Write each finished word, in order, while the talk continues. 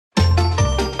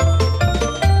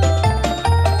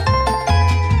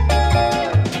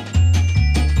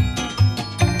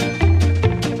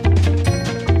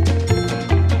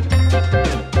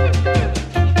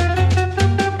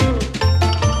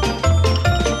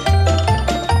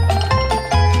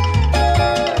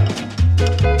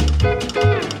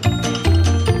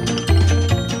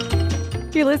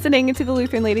listening to the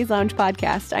Lutheran Ladies Lounge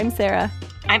podcast. I'm Sarah.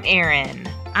 I'm Erin.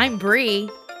 I'm Bree.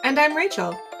 And I'm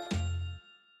Rachel.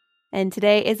 And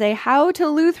today is a How to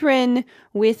Lutheran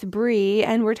with Bree,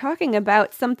 and we're talking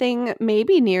about something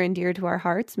maybe near and dear to our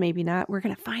hearts, maybe not. We're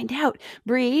going to find out.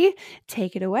 Bree,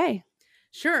 take it away.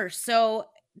 Sure. So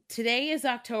today is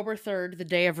October 3rd, the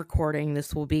day of recording.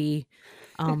 This will be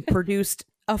produced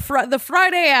the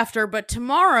Friday after, but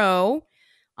tomorrow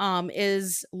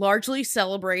is largely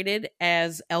celebrated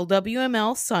as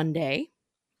LWML Sunday.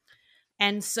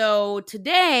 And so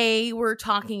today we're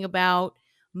talking about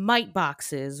Mite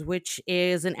Boxes, which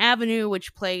is an avenue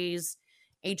which plays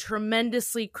a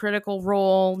tremendously critical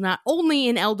role, not only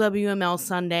in LWML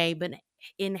Sunday, but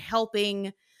in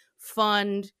helping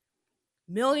fund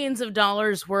millions of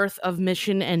dollars worth of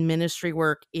mission and ministry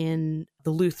work in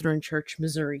the Lutheran Church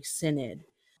Missouri Synod.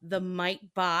 The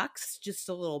Mite Box, just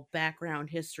a little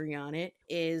background history on it,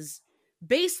 is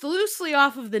based loosely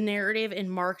off of the narrative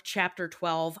in Mark chapter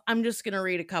 12. I'm just going to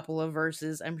read a couple of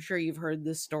verses. I'm sure you've heard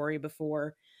this story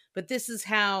before, but this is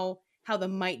how the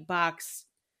Mite Box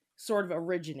sort of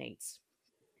originates.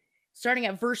 Starting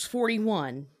at verse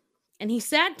 41. And he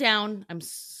sat down, I'm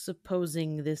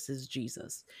supposing this is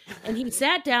Jesus, and he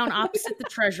sat down opposite the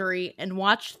treasury and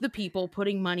watched the people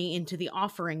putting money into the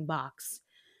offering box.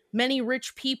 Many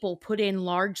rich people put in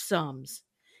large sums,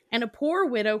 and a poor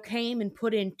widow came and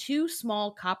put in 2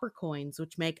 small copper coins,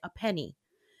 which make a penny.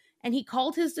 And he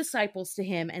called his disciples to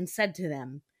him and said to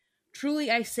them,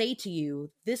 "Truly I say to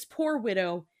you, this poor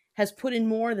widow has put in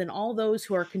more than all those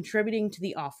who are contributing to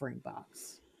the offering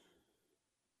box."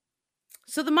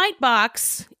 So the Mite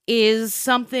Box is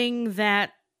something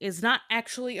that is not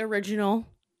actually original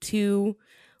to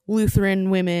Lutheran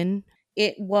women.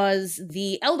 It was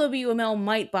the LWML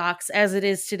Mite Box, as it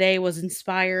is today, was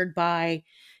inspired by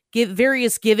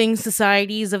various giving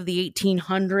societies of the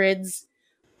 1800s.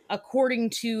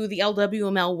 According to the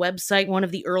LWML website, one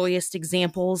of the earliest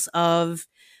examples of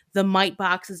the Mite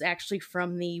Box is actually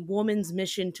from the Woman's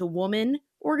Mission to Woman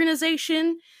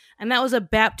organization. And that was a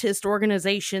Baptist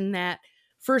organization that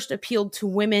first appealed to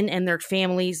women and their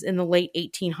families in the late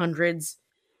 1800s.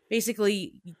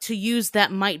 Basically, to use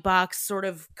that Mite Box, sort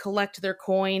of collect their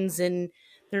coins and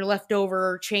their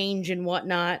leftover change and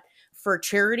whatnot for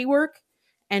charity work.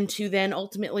 And to then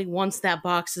ultimately, once that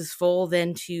box is full,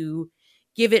 then to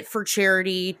give it for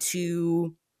charity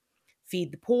to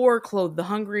feed the poor, clothe the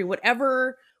hungry,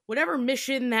 whatever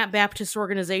mission that Baptist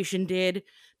organization did.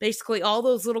 Basically, all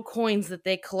those little coins that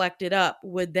they collected up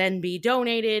would then be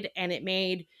donated, and it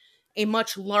made a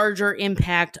much larger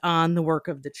impact on the work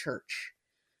of the church.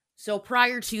 So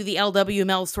prior to the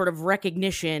LWML sort of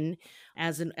recognition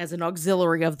as an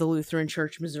auxiliary of the Lutheran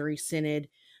Church Missouri Synod,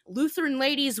 Lutheran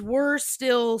ladies were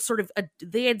still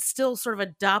they had still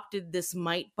adopted this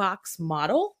Mite Box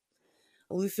model.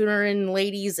 Lutheran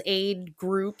ladies' aid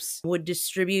groups would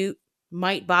distribute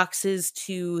Mite Boxes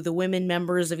to the women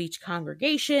members of each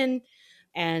congregation,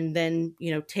 and then,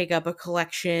 take up a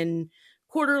collection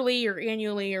quarterly or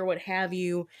annually or what have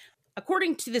you.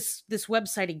 According to this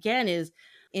website, again, is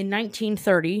in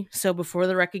 1930, so before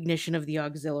the recognition of the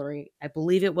auxiliary, I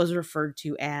believe it was referred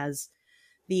to as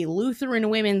the Lutheran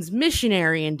Women's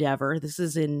Missionary Endeavor. This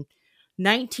is in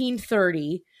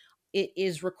 1930. It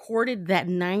is recorded that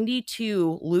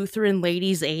 92 Lutheran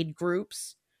ladies' aid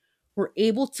groups were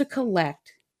able to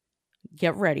collect,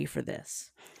 get ready for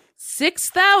this,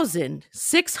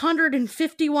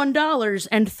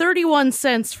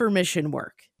 $6,651.31 for mission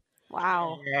work.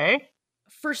 Wow. Okay.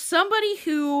 For somebody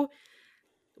who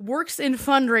works in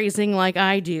fundraising like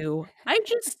I do, I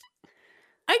just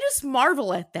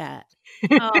marvel at that.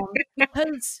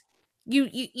 Because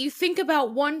you think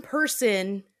about one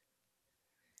person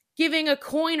giving a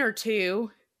coin or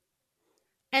two,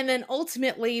 and then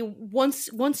ultimately, once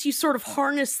you sort of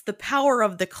harness the power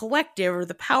of the collective or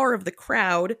the power of the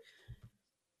crowd,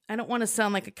 I don't want to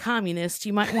sound like a communist.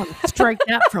 You might want to strike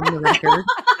that from the record.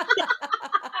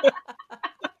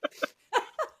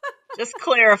 Just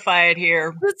clarify it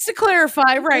here. Just to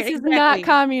clarify, right? This is exactly. not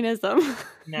communism.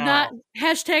 No. Not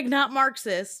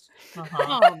Marxist.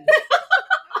 Uh-huh.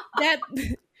 Back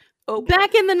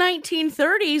in the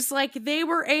 1930s, like, they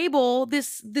were able,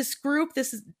 this group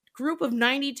of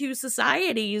 92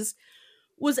 societies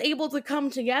was able to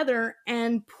come together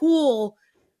and pool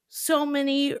so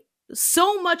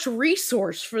much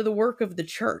resource for the work of the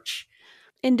church.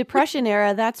 In Depression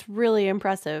era, that's really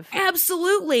impressive.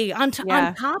 Absolutely. On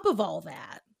top of all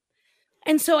that.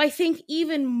 And so I think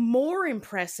even more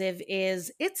impressive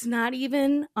is it's not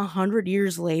even 100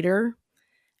 years later,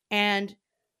 and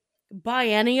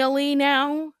biennially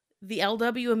now, the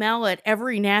LWML at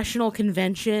every national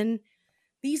convention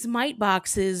these mite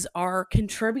boxes are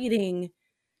contributing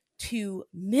to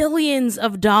millions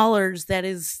of dollars that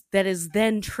is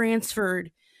then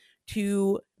transferred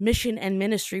to mission and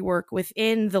ministry work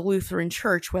within the Lutheran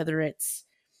Church, whether it's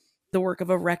the work of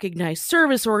a recognized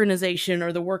service organization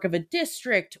or the work of a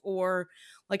district or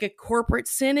like a corporate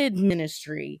synod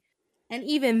ministry. And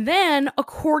even then,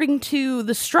 according to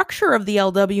the structure of the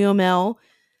LWML,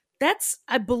 that's,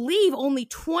 I believe, only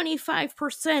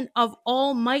 25% of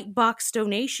all Mite Box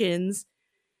donations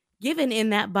given in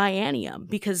that biennium,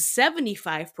 because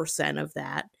 75% of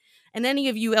that, and any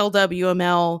of you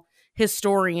LWML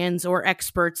historians or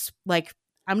experts, like,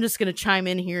 I'm just going to chime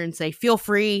in here and say, feel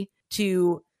free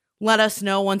to let us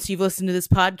know once you've listened to this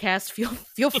podcast.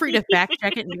 Feel free to fact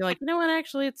check it and be like, you know what,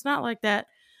 actually, it's not like that.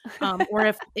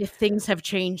 Or if things have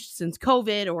changed since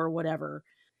COVID or whatever.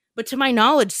 But to my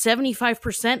knowledge,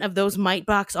 75% of those Mite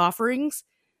Box offerings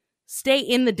stay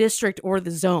in the district or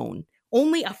the zone.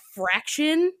 Only a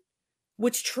fraction,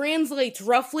 which translates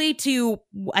roughly to,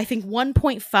 I think, over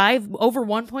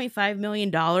 $1.5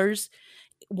 million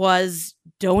was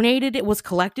donated. It was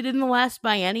collected in the last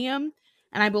biennium.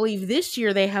 And I believe this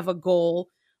year they have a goal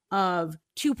of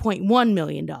 $2.1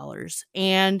 million.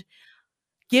 And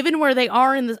given where they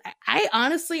are in this,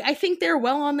 I think they're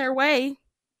well on their way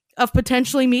of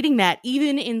potentially meeting that,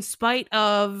 even in spite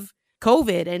of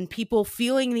COVID and people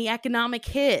feeling the economic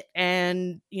hit,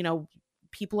 and,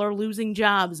 people are losing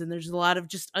jobs and there's a lot of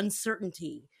just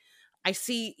uncertainty. I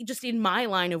see, just in my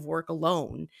line of work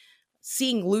alone,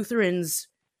 seeing Lutherans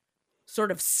sort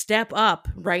of step up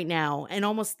right now, and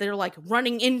almost they're like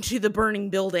running into the burning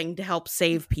building to help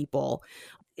save people.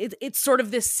 It's sort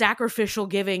of this sacrificial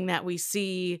giving that we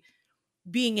see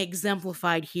being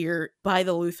exemplified here by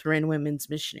the Lutheran Women's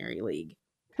Missionary League.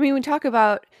 I mean, we talk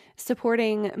about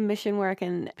supporting mission work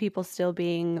and people still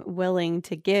being willing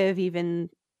to give, even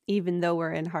though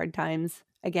we're in hard times.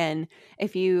 Again,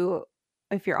 if you're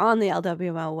on the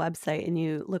LWML website and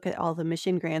you look at all the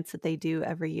mission grants that they do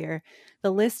every year,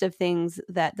 the list of things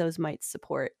that those mites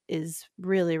support is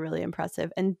really, really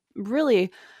impressive, and really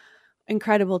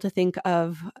incredible to think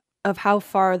of how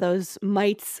far those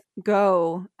mites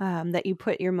go, that you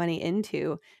put your money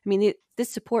into. I mean, this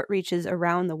support reaches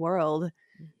around the world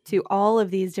to all of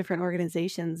these different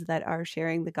organizations that are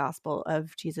sharing the gospel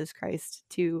of Jesus Christ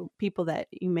to people that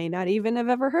you may not even have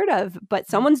ever heard of, but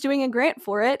someone's doing a grant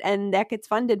for it, and that gets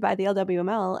funded by the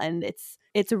LWML. And it's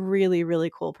a really, really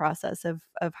cool process of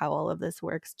how all of this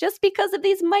works, just because of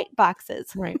these mite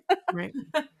boxes. Right.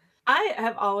 I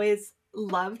have always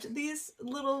loved these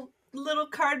little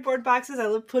cardboard boxes. I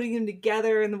love putting them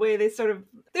together, and the way they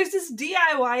there's this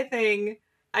DIY thing,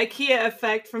 IKEA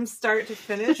effect from start to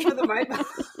finish for the Mite Box,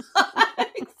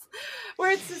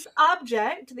 where it's this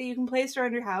object that you can place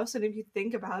around your house, and if you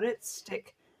think about it,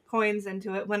 stick coins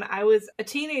into it. When I was a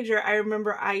teenager, I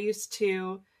remember I used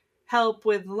to help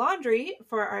with laundry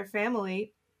for our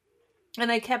family,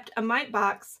 and I kept a Mite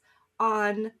Box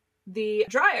on the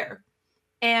dryer.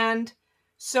 And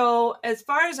so as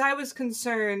far as I was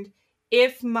concerned,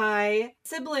 if my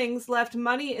siblings left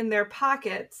money in their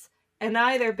pockets and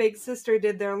I, their big sister,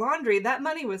 did their laundry, that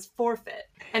money was forfeit.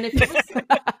 And if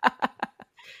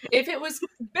it was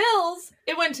bills,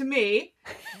 it went to me.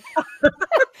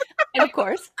 And of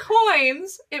course,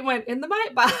 coins, it went in the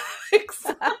Mite Box.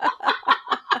 But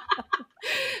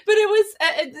it was,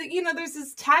 there's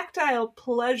this tactile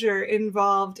pleasure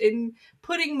involved in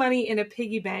putting money in a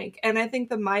piggy bank. And I think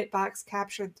the Mite Box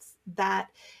captured that.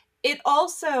 It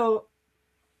also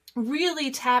really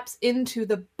taps into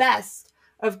the best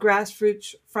of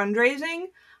grassroots fundraising,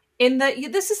 in that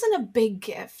this isn't a big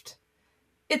gift.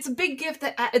 It's a big gift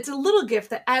it's a little gift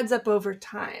that adds up over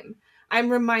time. I'm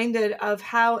reminded of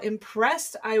how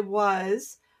impressed I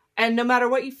was, and no matter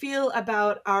what you feel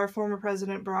about our former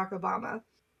president, Barack Obama,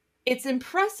 it's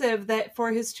impressive that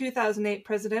for his 2008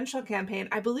 presidential campaign,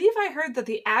 I believe I heard that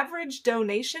the average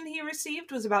donation he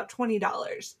received was about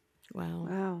 $20.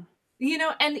 Wow.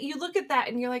 And you look at that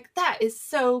and you're like, that is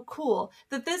so cool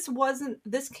that this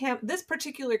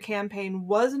particular campaign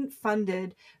wasn't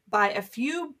funded by a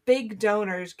few big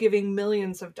donors giving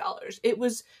millions of dollars. It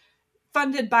was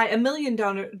funded by $1 million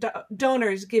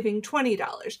donors giving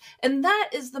 $20. And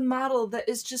that is the model that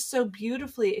is just so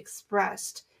beautifully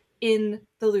expressed in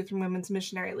the Lutheran Women's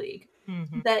Missionary League.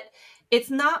 Mm-hmm. That it's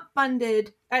not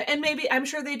funded, and maybe I'm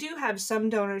sure they do have some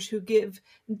donors who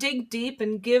dig deep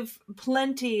and give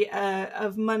plenty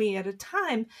of money at a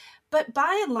time, but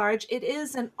by and large, it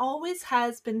is and always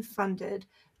has been funded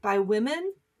by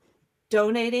women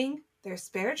donating their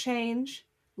spare change,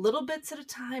 little bits at a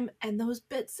time, and those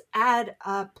bits add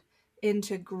up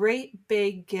into great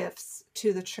big gifts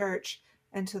to the church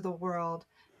into the world.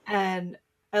 And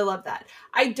I love that.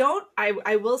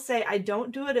 I will say I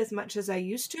don't do it as much as I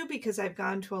used to because I've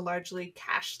gone to a largely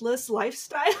cashless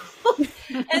lifestyle.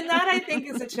 And that I think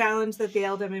is a challenge that the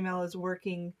LWML is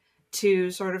working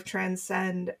to sort of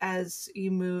transcend as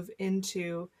you move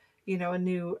into, a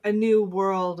new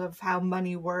world of how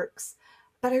money works.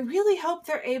 But I really hope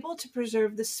they're able to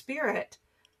preserve the spirit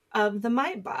of the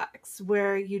Mite Box,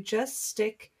 where you just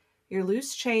stick your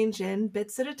loose change in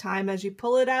bits at a time as you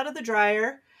pull it out of the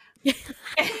dryer.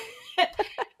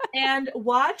 And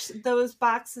watch those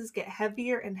boxes get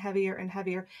heavier and heavier and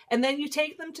heavier. And then you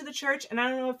take them to the church. And I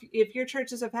don't know if your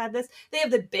churches have had this. They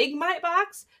have the big Mite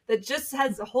Box that just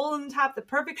has a hole in the top, the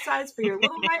perfect size for your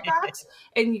little Mite Box.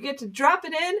 And you get to drop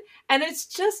it in. And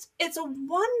it's a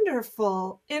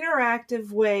wonderful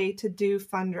interactive way to do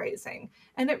fundraising.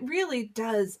 And it really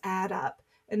does add up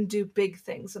and do big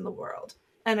things in the world.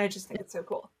 And I just think it's so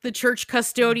cool. The church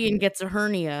custodian gets a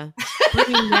hernia,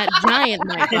 bringing that giant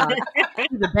Mite Box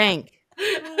to the bank.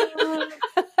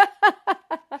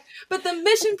 But the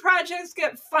mission projects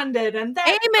get funded, and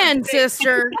that's amen,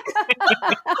 sister.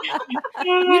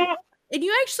 And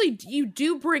you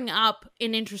do bring up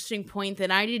an interesting point that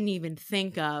I didn't even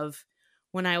think of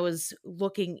when I was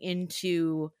looking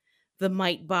into the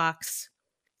Mite Box.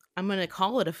 I'm going to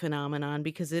call it a phenomenon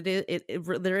because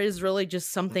there is really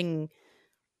just something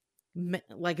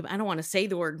like, I don't want to say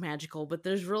the word magical, but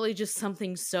there's really just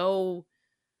something so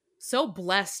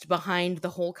blessed behind the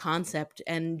whole concept,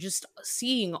 and just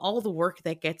seeing all the work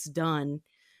that gets done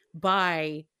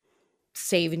by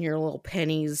saving your little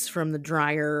pennies from the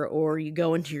dryer, or you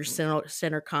go into your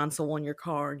center console in your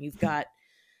car and you've got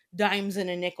dimes and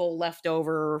a nickel left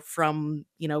over from,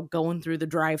 going through the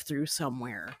drive-through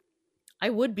somewhere. I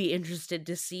would be interested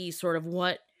to see sort of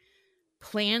what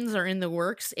plans are in the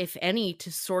works, if any,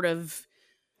 to sort of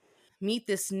meet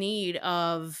this need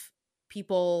of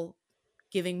people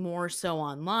giving more so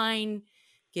online,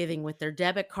 giving with their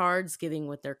debit cards, giving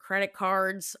with their credit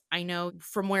cards. I know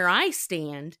from where I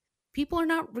stand,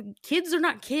 kids are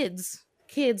not kids.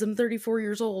 I'm 34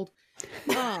 years old.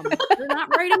 They're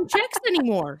not writing checks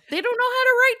anymore. They don't know how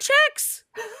to write checks.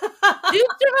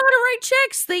 Dudes don't know how to write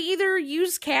checks. They either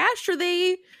use cash or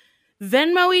they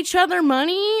Venmo each other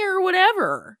money or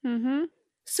whatever. Mm-hmm.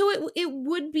 So it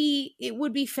would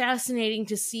be fascinating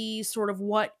to see sort of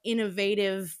what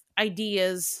innovative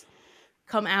ideas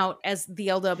come out as the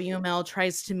LWML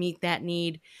tries to meet that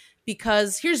need.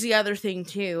 Because here's the other thing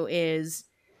too is,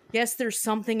 yes, there's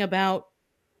something about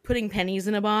putting pennies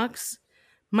in a box.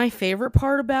 My favorite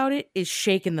part about it is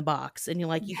shaking the box, and you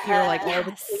hear like all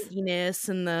the shakiness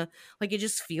and it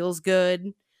just feels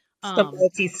good. The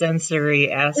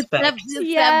multi-sensory aspect.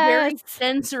 It's that very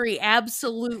sensory,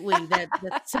 absolutely.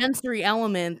 That sensory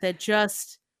element that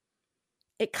just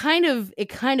it kind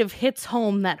of hits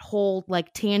home, that whole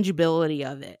like tangibility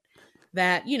of it.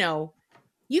 That,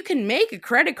 you can make a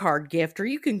credit card gift or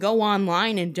you can go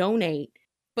online and donate,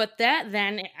 but that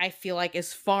then I feel like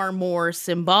is far more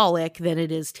symbolic than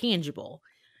it is tangible.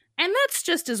 And that's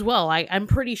just as well. I'm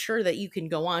pretty sure that you can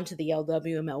go onto the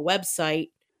LWML website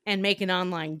and make an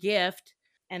online gift,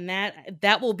 and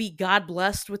that will be God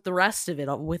blessed with the rest of it,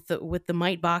 with the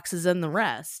Mite Boxes and the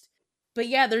rest. But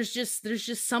yeah, there's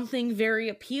just something very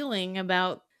appealing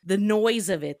about the noise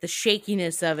of it, the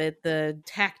shakiness of it, the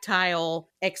tactile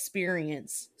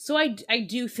experience. So I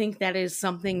do think that is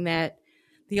something that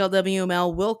the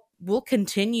LWML will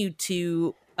continue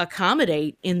to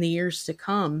accommodate in the years to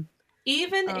come.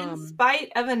 Even in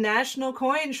spite of a national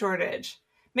coin shortage.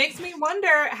 Makes me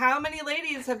wonder how many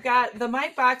ladies have got the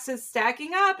Mite Boxes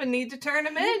stacking up and need to turn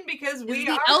them in because we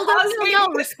are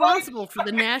LWML responsible for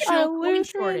the national coin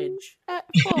shortage. At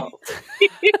fault.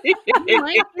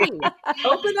 Might be.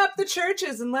 Open up the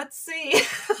churches and let's see.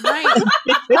 Right.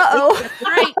 Uh-oh.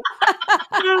 Right.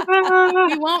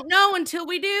 We won't know until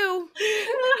we do.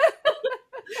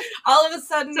 All of a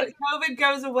sudden, COVID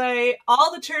goes away.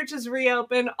 All the churches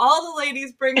reopen. All the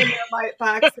ladies bring in their Mite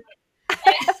Boxes.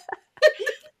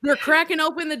 They're cracking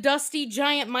open the dusty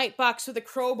giant Mite Box with a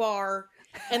crowbar,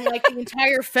 and like the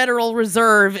entire Federal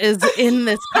Reserve is in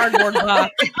this cardboard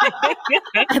box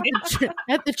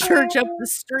at the church up the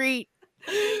street.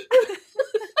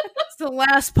 It's the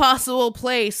last possible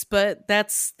place, but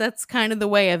that's kind of the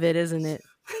way of it, isn't it?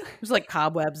 There's like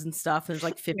cobwebs and stuff. There's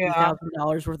like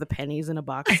 $50,000 worth of pennies in a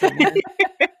box somewhere.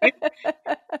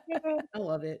 I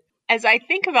love it. As I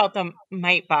think about the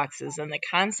Mite Boxes and the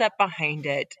concept behind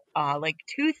it, like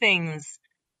two things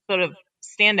sort of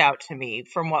stand out to me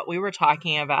from what we were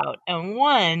talking about. And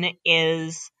one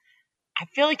is, I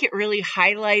feel like it really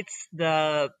highlights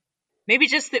the maybe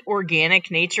just the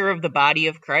organic nature of the body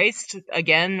of Christ,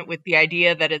 again, with the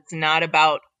idea that it's not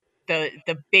about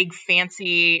the big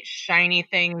fancy shiny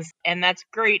things, and that's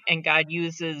great, and God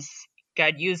uses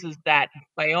that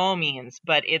by all means,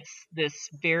 but it's this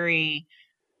very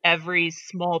every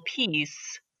small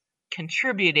piece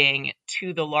contributing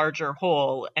to the larger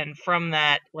whole, and from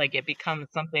that, like, it becomes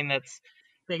something that's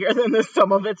bigger than the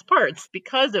sum of its parts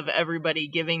because of everybody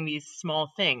giving these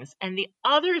small things. And the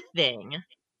other thing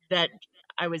that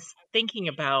I was thinking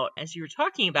about as you were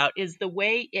talking about is the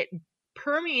way it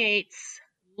permeates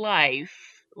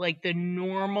life, like the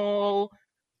normal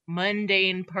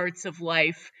mundane parts of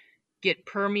life get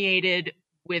permeated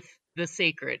with the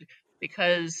sacred,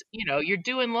 because you're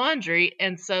doing laundry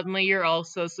and suddenly you're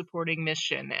also supporting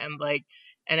mission, and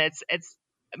it's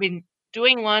I mean,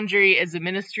 doing laundry is a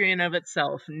ministry in of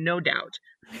itself, no doubt.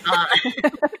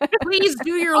 Please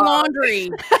do your laundry.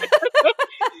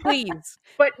 Please.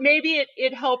 But maybe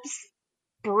it helps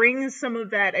bring some of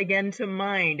that again to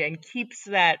mind and keeps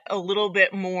that a little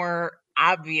bit more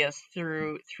obvious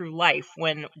through life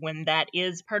when that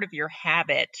is part of your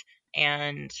habit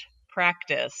and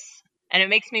practice. And it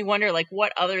makes me wonder, like,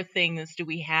 what other things do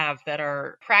we have that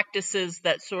are practices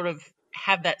that sort of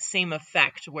have that same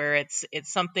effect, where it's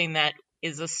something that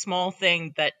is a small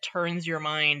thing that turns your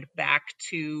mind back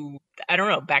to, I don't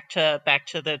know, back to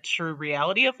the true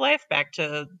reality of life, back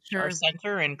to our Sure.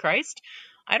 center in Christ.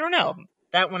 I don't know.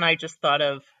 That one I just thought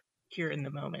of here in the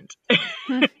moment.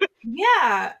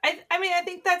 Yeah, I mean, I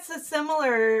think there's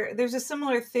a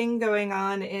similar thing going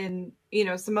on in,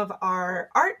 some of our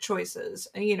art choices,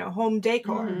 home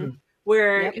decor, Mhm.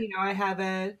 where, Yep.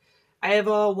 I have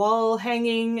a wall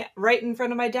hanging right in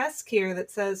front of my desk here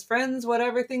that says, "Friends,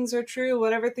 whatever things are true,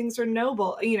 whatever things are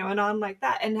noble," and on like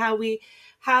that, and how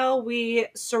we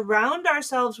surround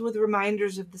ourselves with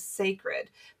reminders of the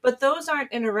sacred, but those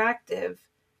aren't interactive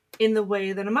in the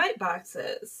way that a mite box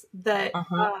is. That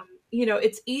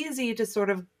it's easy to sort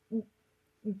of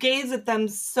gaze at them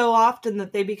so often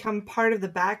that they become part of the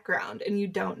background and you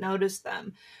don't notice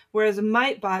them. Whereas a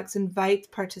mite box invites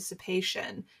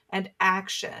participation and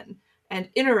action and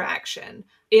interaction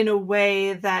in a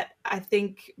way that I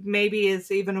think maybe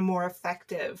is even a more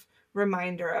effective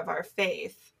reminder of our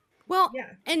faith. Well,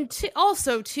 Yeah. and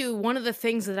also, too, one of the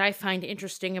things that I find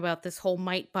interesting about this whole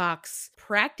mite box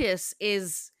practice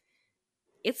is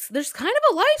there's kind of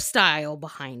a lifestyle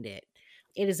behind it.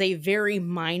 It is a very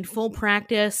mindful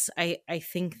practice. I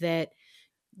think that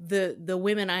the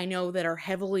women I know that are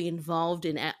heavily involved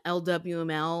in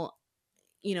LWML,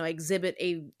 exhibit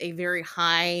a very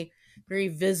high, very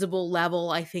visible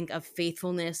level, I think, of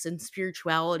faithfulness and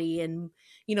spirituality, and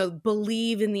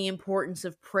believe in the importance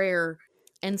of prayer.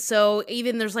 And so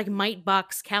even there's like mite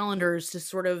box calendars to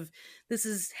sort of, this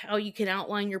is how you can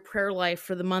outline your prayer life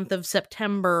for the month of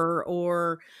September,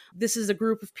 or this is a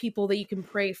group of people that you can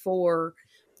pray for.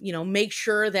 Make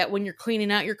sure that when you're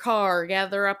cleaning out your car,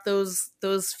 gather up those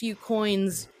few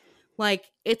coins. Like,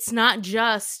 it's not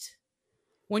just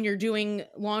when you're doing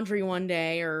laundry one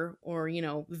day, or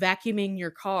vacuuming your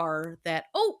car, that,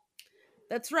 oh,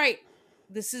 that's right,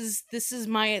 this is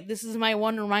my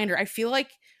one reminder. I feel like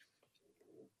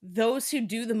those who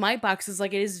do the mite boxes,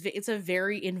 like, it's a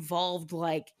very involved,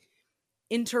 like,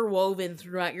 interwoven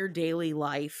throughout your daily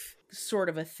life sort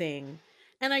of a thing.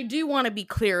 And I do want to be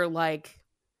clear, like,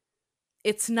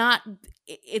 it's not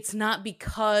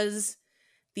because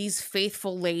these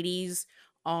faithful ladies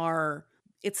are,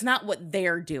 it's not what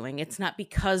they're doing. It's not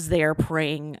because they are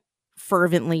praying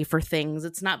fervently for things.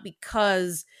 It's not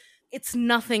because, it's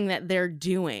nothing that they're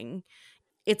doing.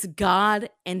 It's God,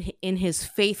 and in his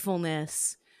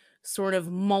faithfulness, sort of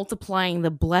multiplying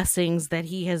the blessings that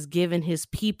he has given his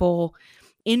people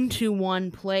into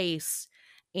one place.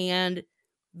 And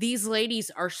these ladies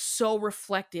are so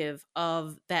reflective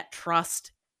of that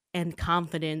trust and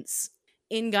confidence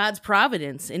in God's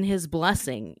providence, in his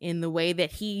blessing, in the way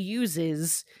that he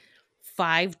uses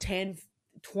 5, 10,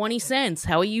 20 cents,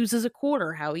 how he uses a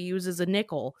quarter, how he uses a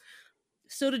nickel.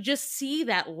 So to just see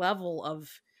that level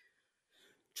of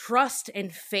trust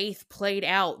and faith played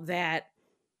out, that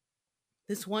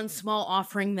this one small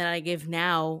offering that I give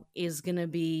now is going to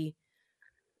be,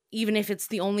 even if it's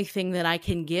the only thing that I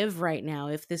can give right now,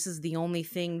 if this is the only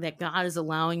thing that God is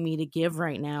allowing me to give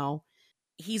right now,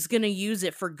 he's going to use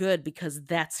it for good, because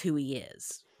that's who he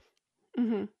is.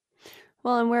 Mm-hmm.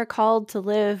 Well, and we're called to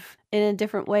live in a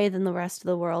different way than the rest of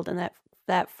the world, and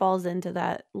that falls into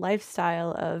that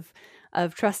lifestyle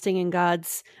of trusting in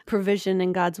God's provision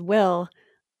and God's will.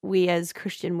 we as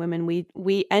Christian women,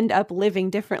 we end up living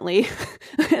differently,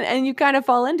 and you kind of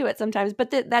fall into it sometimes. But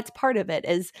that's part of it.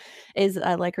 Is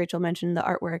like Rachel mentioned, the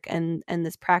artwork and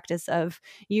this practice of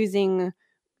using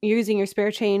your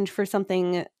spare change for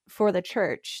something for the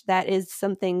church. That is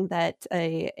something that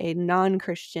a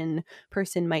non-Christian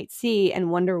person might see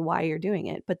and wonder why you're doing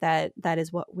it. But that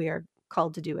is what we are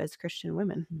called to do as Christian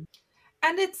women.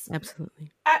 And it's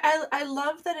Absolutely. I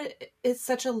love that it is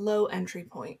such a low entry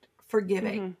point for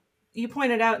giving. Mm-hmm. You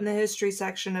pointed out in the history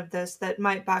section of this that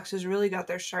Mite Boxes really got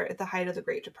their start at the height of the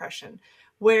Great Depression,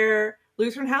 where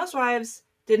Lutheran housewives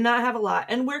did not have a lot,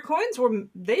 and where coins were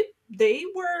they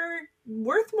were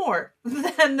worth more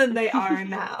than they are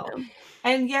now.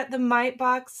 And yet the Mite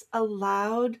Box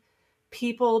allowed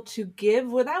people to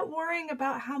give without worrying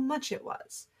about how much it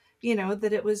was.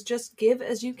 That it was just give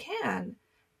as you can,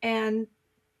 and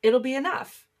it'll be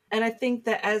enough. And I think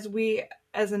that as we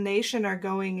as a nation are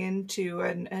going into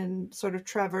and sort of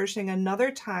traversing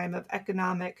another time of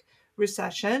economic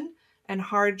recession and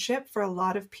hardship for a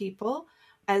lot of people,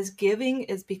 as giving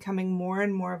is becoming more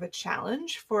and more of a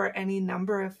challenge for any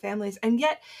number of families. And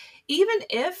yet, even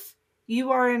if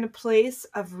you are in a place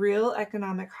of real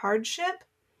economic hardship,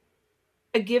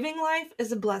 a giving life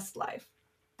is a blessed life.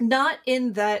 Not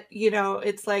in that,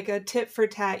 it's like a tit for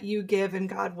tat, you give and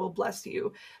God will bless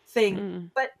you thing,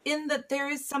 but in that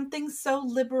there is something so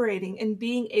liberating in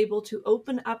being able to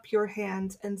open up your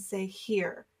hands and say,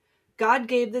 here, God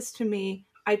gave this to me.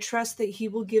 I trust that he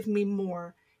will give me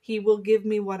more. He will give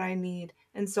me what I need.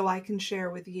 And so I can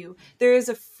share with you. There is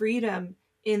a freedom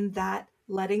in that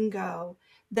letting go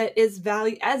that is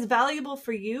as valuable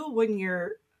for you when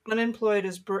you're unemployed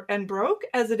and broke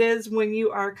as it is when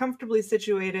you are comfortably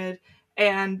situated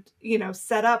and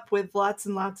set up with lots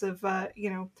and lots of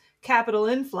capital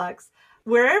influx.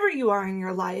 Wherever you are in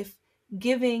your life,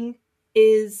 giving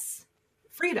is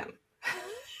freedom.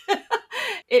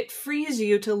 It frees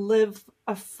you to live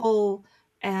a full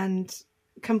and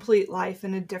complete life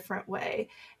in a different way.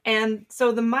 And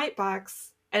so the Mite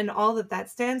Box and all that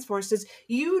stands for is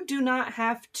you do not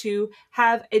have to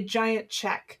have a giant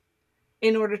check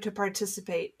in order to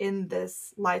participate in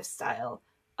this lifestyle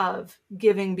of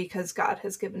giving because God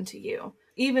has given to you.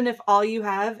 Even if all you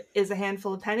have is a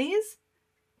handful of pennies,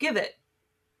 give it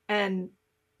and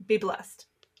be blessed.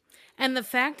 And the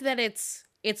fact that it's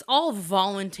all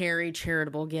voluntary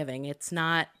charitable giving. It's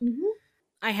not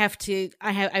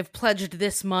I've pledged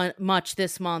this much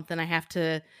this month and I have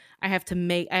to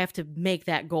make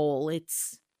that goal.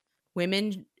 It's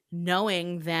women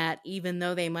knowing that even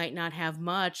though they might not have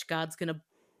much, God's going to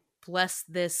bless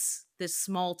this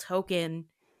small token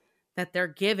that they're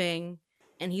giving,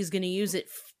 and he's going to use it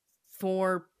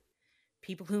for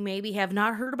people who maybe have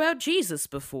not heard about Jesus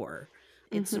before.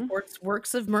 It supports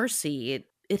works of mercy.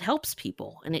 It helps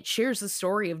people, and it shares the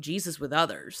story of Jesus with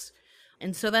others.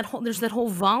 And so there's that whole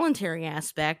voluntary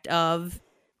aspect of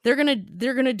they're gonna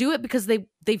do it because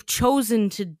they've chosen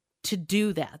to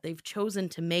do that. They've chosen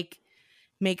to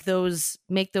make those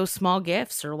small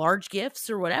gifts or large gifts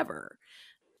or whatever.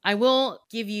 I will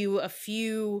give you a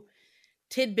few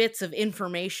tidbits of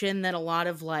information that a lot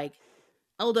of like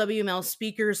LWML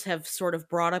speakers have sort of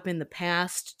brought up in the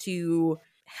past to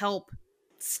help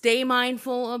stay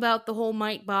mindful about the whole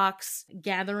Mite Box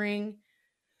gathering.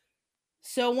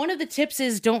 So one of the tips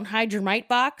is don't hide your Mite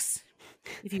Box.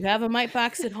 If you have a Mite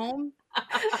Box at home,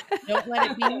 don't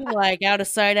let it be like out of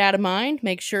sight, out of mind.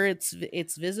 Make sure it's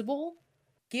visible.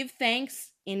 Give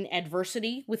thanks in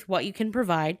adversity with what you can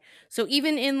provide. So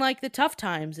even in like the tough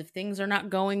times, if things are not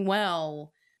going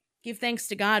well, give thanks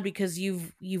to God because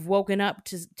you've woken up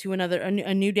to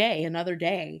a new day, another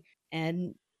day.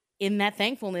 And in that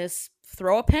thankfulness,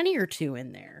 throw a penny or two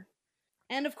in there.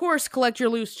 And of course, collect your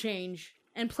loose change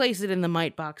and place it in the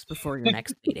Mite Box before your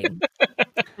next meeting.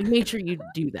 Make sure you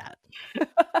do that.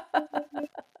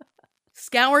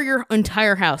 Scour your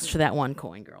entire house for that one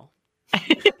coin, girl.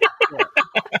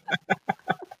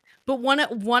 But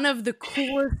one of the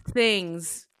coolest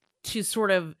things to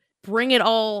sort of bring it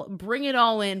all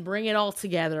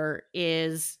together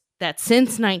is that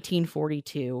since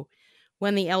 1942,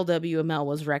 when the LWML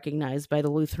was recognized by the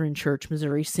Lutheran Church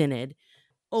Missouri Synod,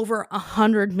 over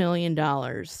 $100 million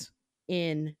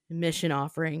in mission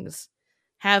offerings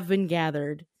have been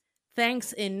gathered,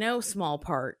 thanks in no small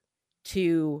part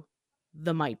to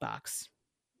the Mite Box.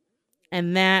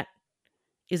 And that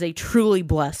is a truly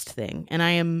blessed thing. And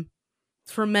I am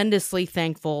tremendously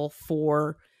thankful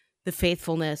for the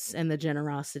faithfulness and the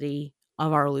generosity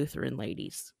of our Lutheran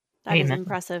ladies. That is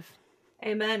impressive.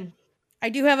 Amen. I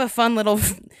do have a fun little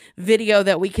video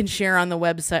that we can share on the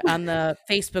website, on the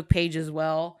Facebook page as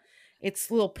well.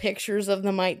 It's little pictures of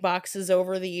the mite boxes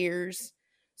over the years.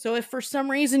 So if for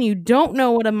some reason you don't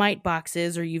know what a mite box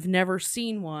is or you've never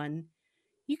seen one,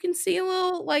 you can see a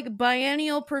little like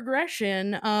biennial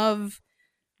progression of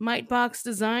mite box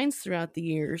designs throughout the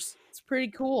years. It's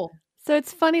pretty cool. So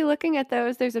it's funny looking at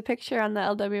those. There's a picture on the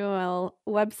LWML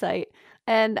website,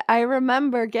 and I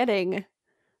remember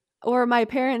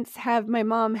my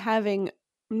mom having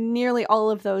nearly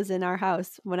all of those in our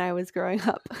house when I was growing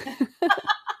up.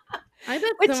 I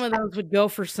bet some of those would go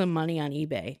for some money on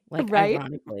eBay, like right?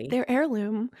 Ironically. They're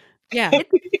heirloom. Yeah.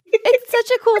 It's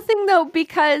such a cool thing though,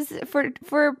 because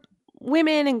for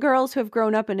women and girls who have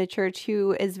grown up in a church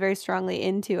who is very strongly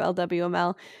into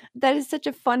LWML, that is such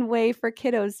a fun way for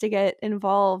kiddos to get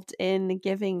involved in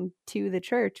giving to the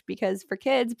church, because for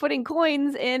kids, putting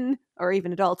coins in, or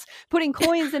even adults, putting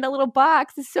coins in a little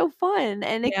box is so fun.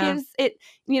 And it gives it,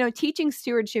 teaching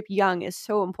stewardship young is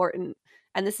so important.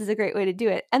 And this is a great way to do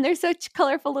it. And they're such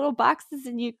colorful little boxes,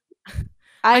 and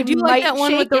I do like that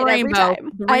one with the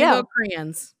rainbow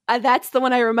crayons. That's the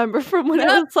one I remember from when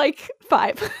I was like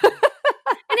 5.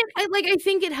 And I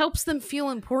think it helps them feel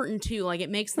important too. Like it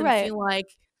makes them feel like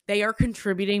they are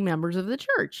contributing members of the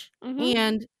church. Mm-hmm.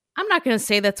 And I'm not going to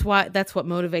say that's what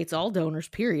motivates all donors,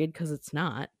 period, because it's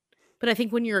not. But I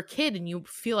think when you're a kid and you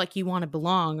feel like you want to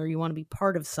belong or you want to be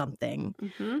part of something,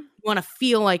 you want to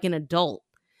feel like an adult.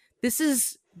 This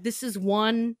is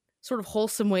one sort of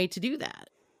wholesome way to do that.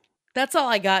 That's all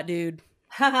I got, dude.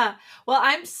 Well,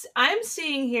 I'm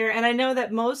seeing here, and I know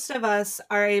that most of us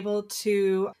are able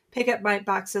to pick up mite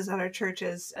boxes at our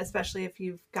churches, especially if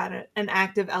you've got an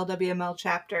active LWML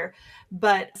chapter.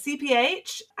 But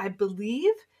CPH, I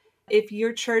believe, if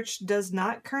your church does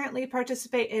not currently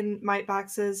participate in mite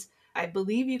boxes, I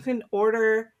believe you can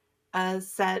order a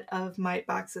set of mite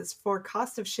boxes for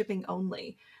cost of shipping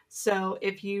only. So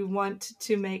if you want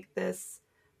to make this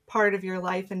part of your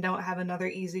life and don't have another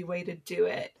easy way to do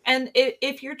it. And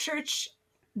if your church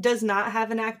does not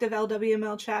have an active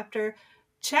LWML chapter,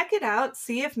 check it out.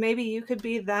 See if maybe you could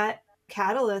be that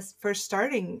catalyst for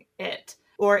starting it.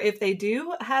 Or if they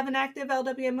do have an active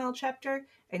LWML chapter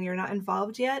and you're not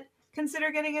involved yet,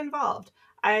 consider getting involved.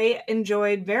 I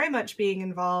enjoyed very much being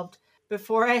involved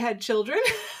before I had children.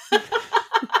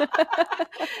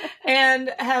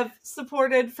 And have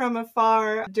supported from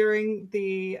afar during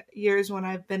the years when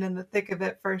I've been in the thick of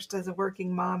it, first as a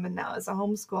working mom and now as a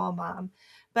homeschool mom.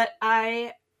 But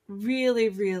I really,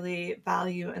 really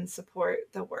value and support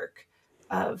the work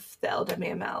of the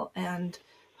LWML and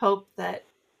hope that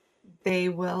they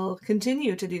will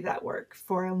continue to do that work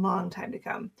for a long time to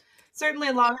come.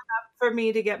 Certainly long enough for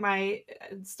me to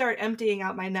start emptying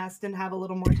out my nest and have a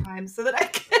little more time so that I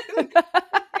can get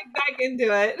back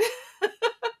into it.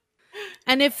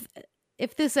 And if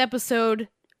this episode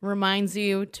reminds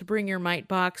you to bring your mite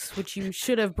box, which you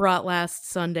should have brought last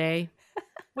Sunday,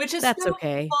 that's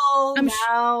okay.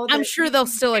 I'm sure they'll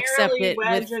still accept it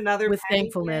with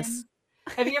thankfulness.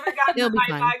 Have you ever gotten the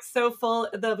mite box so full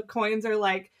the coins are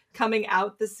like coming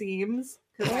out the seams?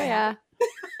 Oh yeah.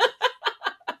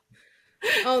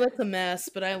 Oh, that's a mess,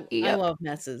 but I love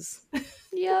messes.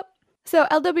 Yep. So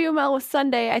LWML was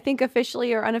Sunday, I think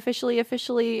officially or unofficially,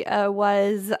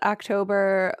 was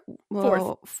October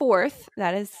 4th.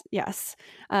 That is, yes,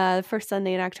 the first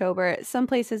Sunday in October. Some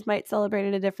places might celebrate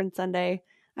it a different Sunday.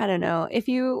 I don't know. If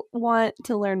you want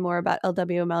to learn more about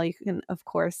LWML, you can, of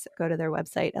course, go to their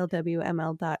website,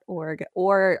 lwml.org,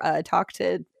 or talk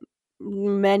to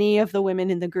many of the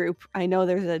women in the group. I know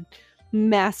there's a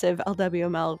massive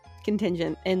LWML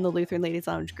contingent in the Lutheran Ladies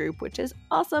Lounge group, which is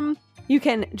awesome. You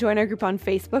can join our group on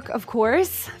Facebook, of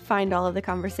course, find all of the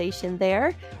conversation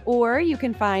there, or you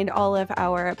can find all of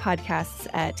our podcasts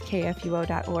at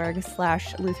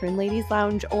kfuo.org/Lutheran Ladies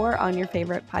Lounge or on your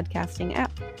favorite podcasting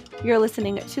app. You're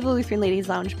listening to the Lutheran Ladies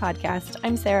Lounge podcast.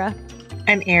 I'm Sarah.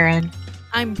 I'm Erin.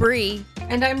 I'm Bree.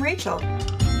 And I'm Rachel.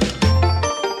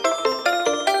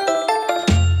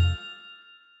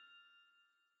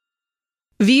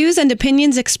 Views and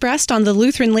opinions expressed on the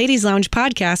Lutheran Ladies Lounge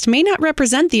podcast may not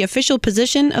represent the official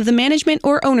position of the management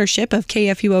or ownership of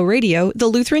KFUO Radio, the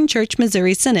Lutheran Church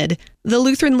Missouri Synod. The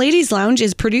Lutheran Ladies Lounge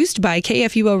is produced by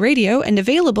KFUO Radio and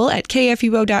available at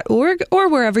kfuo.org or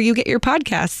wherever you get your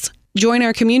podcasts. Join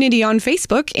our community on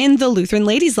Facebook in the Lutheran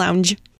Ladies Lounge.